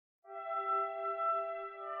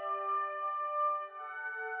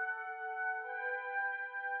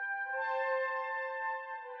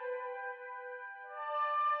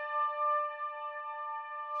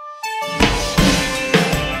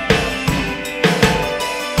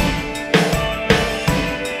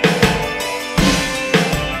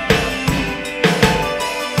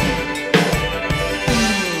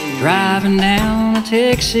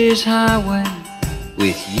Texas highway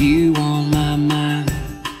with you on my mind.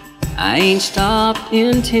 I ain't stopped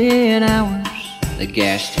in 10 hours, the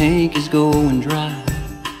gas tank is going dry.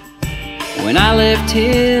 When I left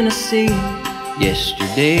Tennessee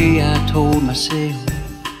yesterday, I told myself,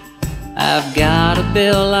 I've got a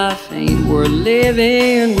bell life, ain't worth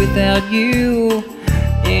living without you.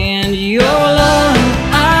 And your love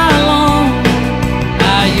I long,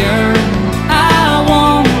 I yearn, I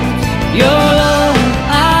want. Your love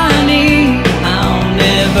I need, I'll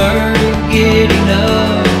never get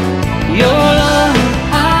enough. Your love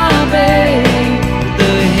I beg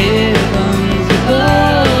the heavens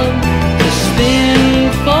above to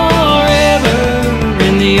spend forever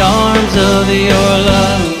in the arms of your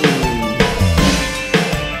love.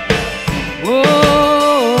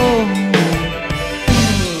 Whoa.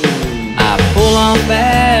 I pull off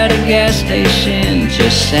at a gas station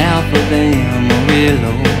just south of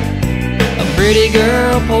Amarillo. A pretty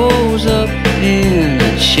girl pulls up in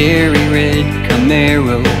a cherry red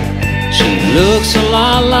Camaro. She looks a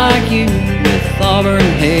lot like you, with auburn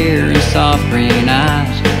hair and soft green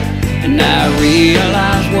eyes. And I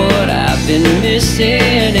realize what I've been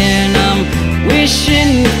missing, and I'm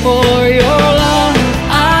wishing for your